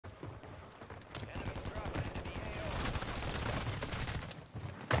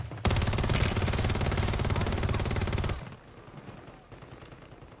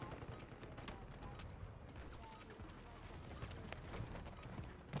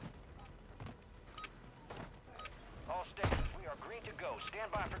to go.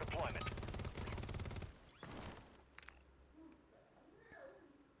 Stand by for deployment.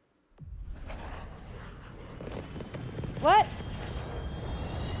 What?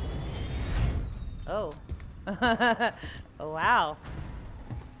 Oh. Oh, wow.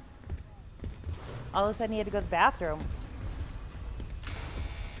 All of a sudden he had to go to the bathroom.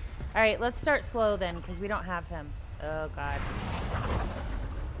 All right, let's start slow then, because we don't have him. Oh, God.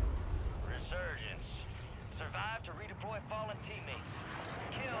 Resurgence. Survive to redeploy fallen teammates.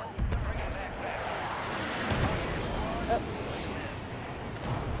 Kill to bring them back. Oh.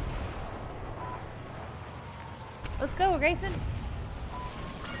 Let's go, Grayson.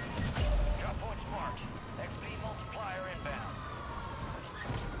 Drop points marked. XP multiplier inbound.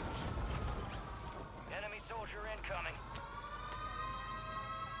 Enemy soldier incoming.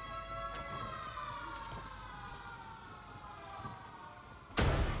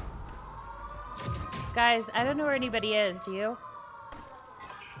 Guys, I don't know where anybody is. Do you?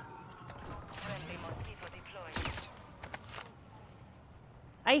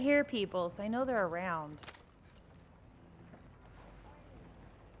 I hear people, so I know they're around.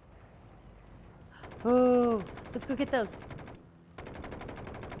 Oh, let's go get those.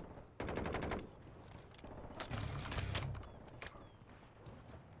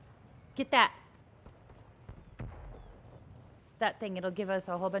 Get that. That thing, it'll give us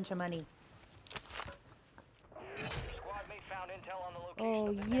a whole bunch of money. Squad mate found intel on the location Oh,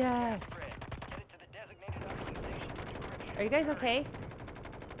 of the yes. spread. Get it to the designated docking station for decryption. Are you guys okay?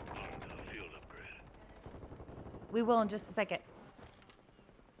 Field upgrade. We will in just a second.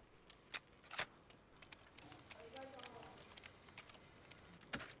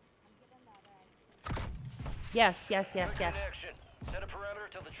 Yes, yes, yes, yes. Connection. Set a perimeter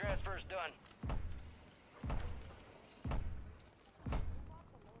till the transfer's done.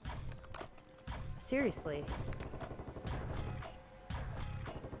 Seriously.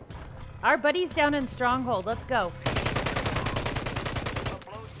 Our buddy's down in Stronghold. Let's go.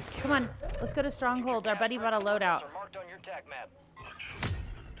 Come on. Let's go to Stronghold. Our buddy bought a loadout. Marked on your TAC map.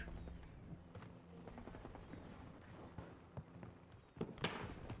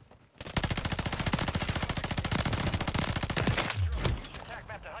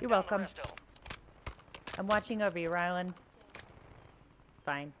 You're welcome. I'm watching over you, Rylan.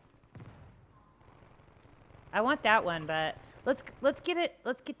 Fine. I want that one, but let's get it.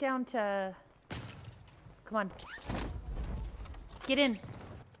 Let's get down to. Come on. Get in.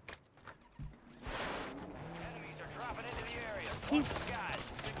 Enemies are dropping into the area. He's.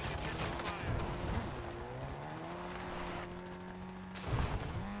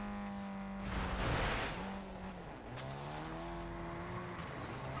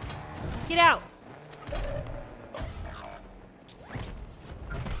 Get out.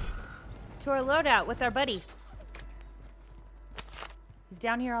 To our loadout with our buddy. He's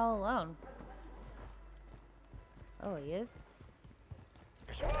down here all alone. Oh, he is?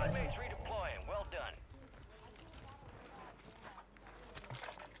 Your squad mates redeploying. Well done.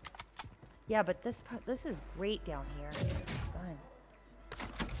 Yeah, but this is great down here. Fun.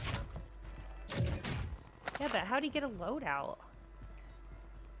 Yeah, but how do you get a loadout?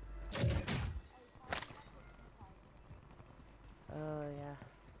 Oh, yeah.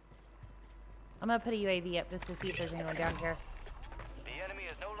 I'm gonna put a UAV up just to see if there's anyone down here. The enemy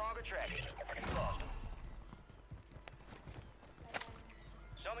is no longer tracking. You lost them.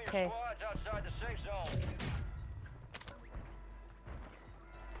 Some of your squads outside the safe zone.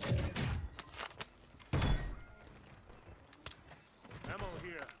 Ammo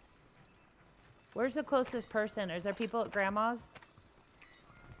here. Where's the closest person? Is there people at Grandma's?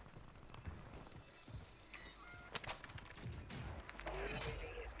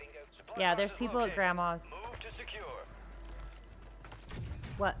 Yeah, there's people at Grandma's. Move to secure.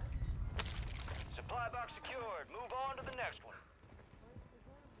 What? Supply box secured. Move on to the next one.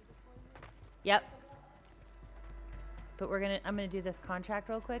 Yep. But I'm gonna do this contract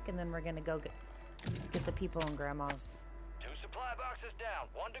real quick, and then we're gonna go get the people in Grandma's. 2 supply boxes down.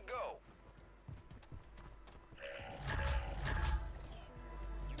 1 to go.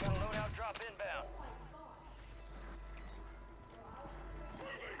 You got a loadout drop inbound.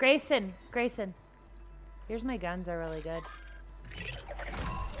 Grayson. Here's my guns. Are really good.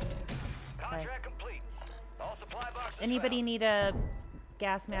 Contract complete. All supply boxes. Anybody found. need a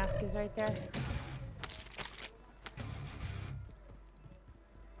gas mask? Is right there.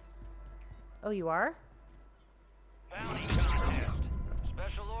 Oh, you are? Bounty contest.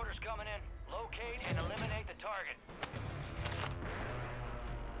 Special orders coming in. Locate and eliminate the target.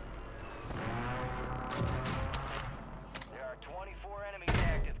 There are 24 enemies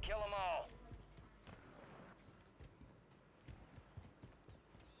active. Kill them all.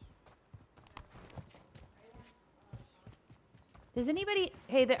 Does anybody?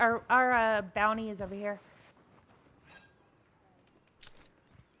 Hey, our bounty is over here.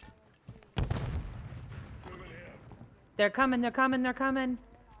 They're coming. They're coming. They're coming.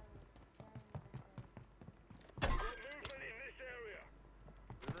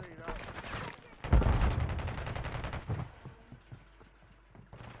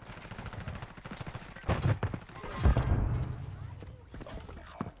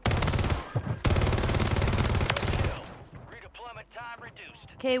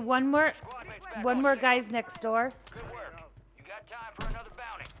 Okay, one more guy's next door. Good work. You got time for another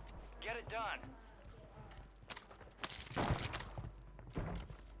bounty. Get it done.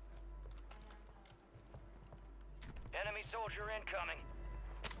 Enemy soldier incoming.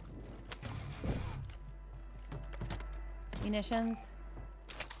 Munitions.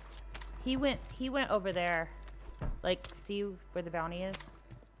 He went over there. Like, see where the bounty is?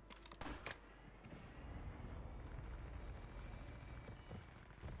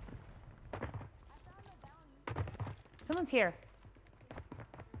 Someone's here.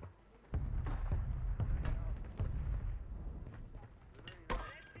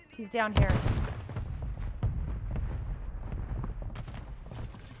 He's down here.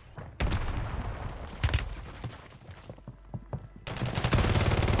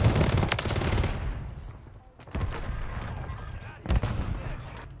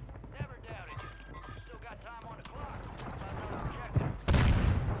 Never doubted you. Still got time on the clock. Another objective.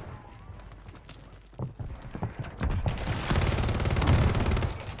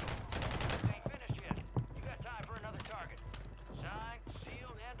 Ain't finished yet. You got time for another target. Signed,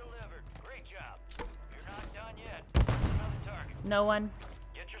 sealed, and delivered. Great job. You're not done yet. Another target. No one.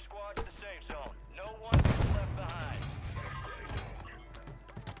 Get your squad to the safe zone. No one gets left behind.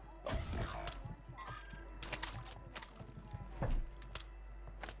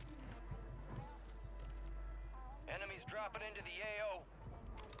 Enemies dropping into the AO.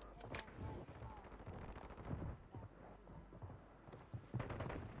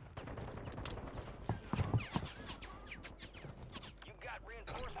 You got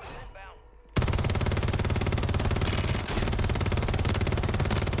reinforcements inbound.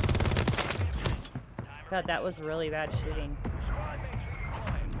 God, that was really bad shooting. Squad mates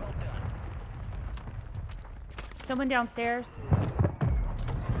redeploying. Well done. Someone downstairs.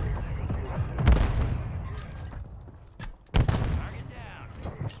 Target down.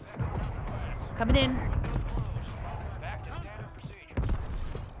 Expect nothing less. Coming in. Back to standard procedure.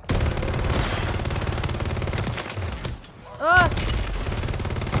 Oh!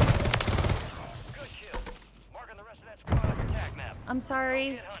 Good kill. Marking the rest of that squad on your attack map. I'm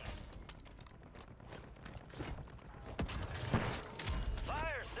sorry. Get hunting.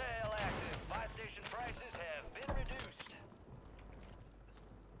 Fire sale active. Buy station prices have been reduced.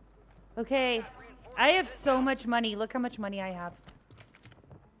 Okay. I have so much money. Look how much money I have.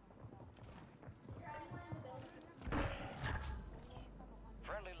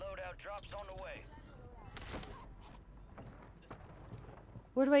 Friendly loadout drops on the way.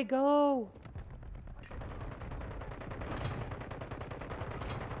 Where do I go?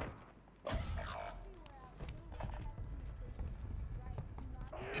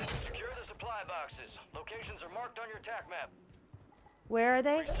 Secure the supply boxes. Locations are marked on your attack map. Where are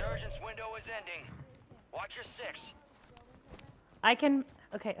they? Resurgence window is ending. Watch your six. I can...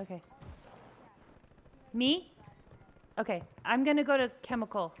 Okay, okay. Me? Okay, I'm gonna go to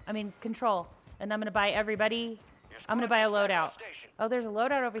control. And I'm gonna buy everybody... I'm gonna buy a loadout. Oh, there's a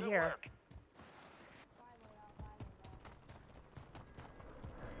loadout over Good here. work.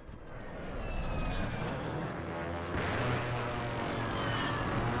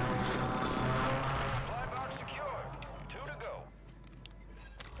 Supply box secure. 2 to go.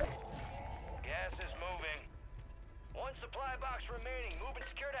 Gas is moving. 1 supply box remaining. Move and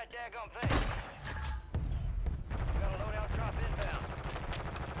secure that daggum thing. You got a loadout drop inbound.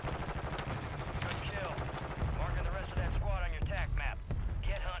 Good kill. Marking the rest of that squad on your attack map.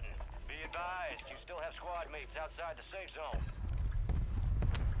 Get hunting. Be advised, you still have squad mates outside the safe zone.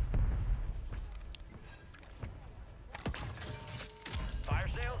 Fire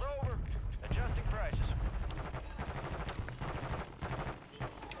sale's over. Adjusting prices.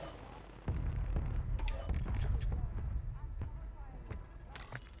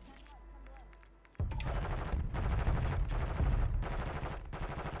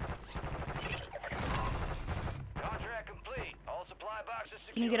 Contract complete. All supply boxes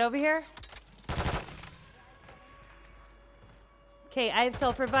secure. Can you get over here? Okay, I have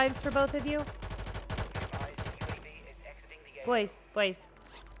self-revives for both of you. Boys, boys.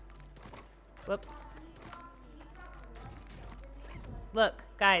 Whoops. Look,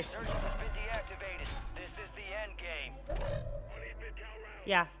 guys. Surgeons has been deactivated. This is the end game.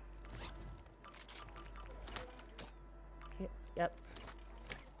 Yeah. Yep.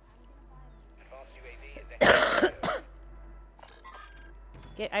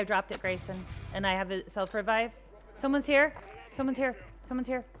 I dropped it, Grayson. And I have a self-revive. Someone's here. Someone's here. Someone's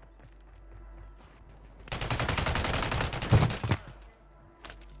here.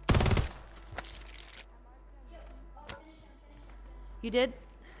 You did?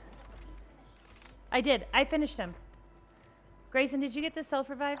 I did. I finished him. Grayson, did you get the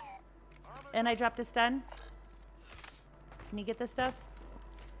self-revive? And I dropped a stun? Can you get this stuff?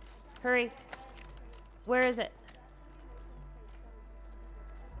 Hurry. Where is it?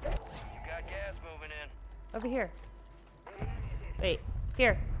 You got gas moving in. Over here. Wait.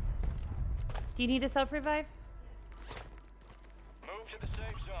 Here. Do you need a self-revive? Move to the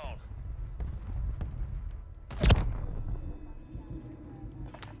safe zone.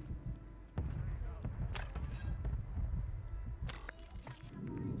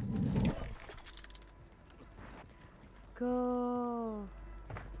 Go.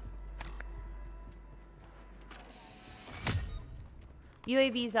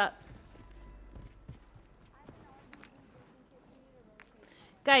 UAV's up.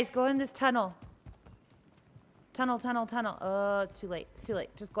 Guys, go in this tunnel. Tunnel, tunnel, tunnel. Oh, it's too late. It's too late.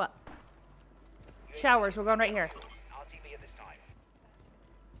 Just go up. Showers. We're going right here. RTV at this time.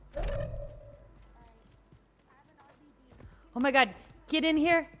 Oh my God. Get in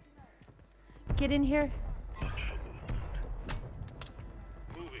here. Get in here.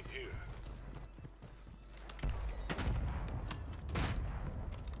 Moving here.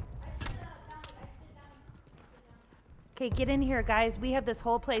 Okay, get in here, guys. We have this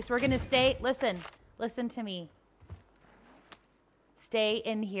whole place. We're going to stay. Listen. Listen to me. Stay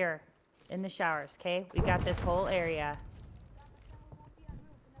in here. In the showers, okay? We got this whole area.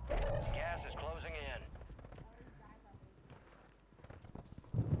 Gas is closing in.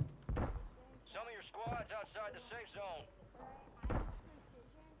 Some of your squad's outside the safe zone.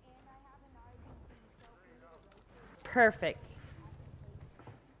 Perfect.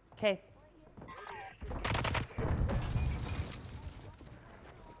 Okay.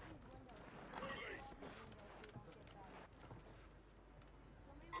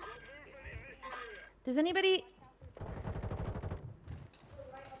 Does anybody...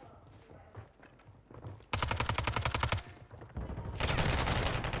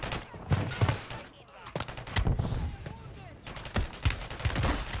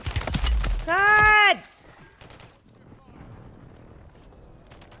 God!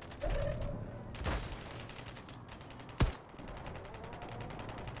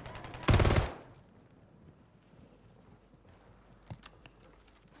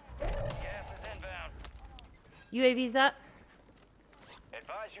 UAV's up.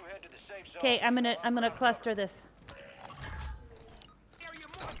 Advise you head to the safe zone. Okay, I'm gonna cluster this.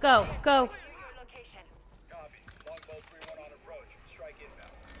 Go, go.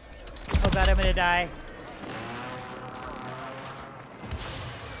 Oh God, I'm gonna die.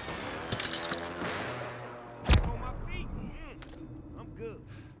 Back on my feet. I'm good.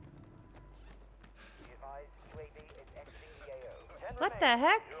 What the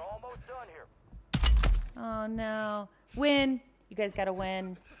heck? You're almost done here. Oh no. Win. You guys gotta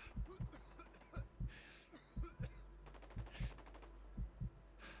win.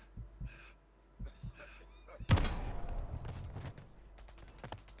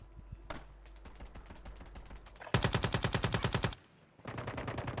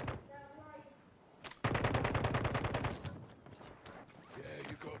 Yeah,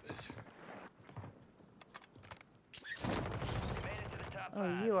 you got this. You made it to the top Oh,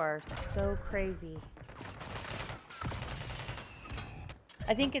 five. you are so crazy.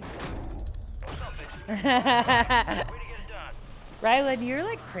 I think it's... What's up, bitches? Way to get it done. Rylan, you're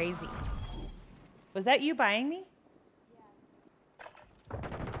like crazy. Was that you buying me?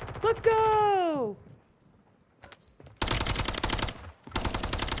 Let's go!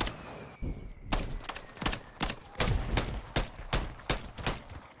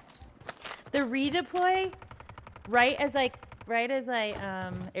 The redeploy, right as I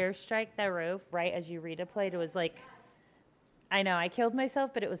airstrike that roof, right as you redeployed, it was like, I know, I killed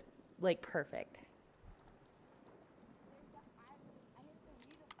myself, but it was like perfect.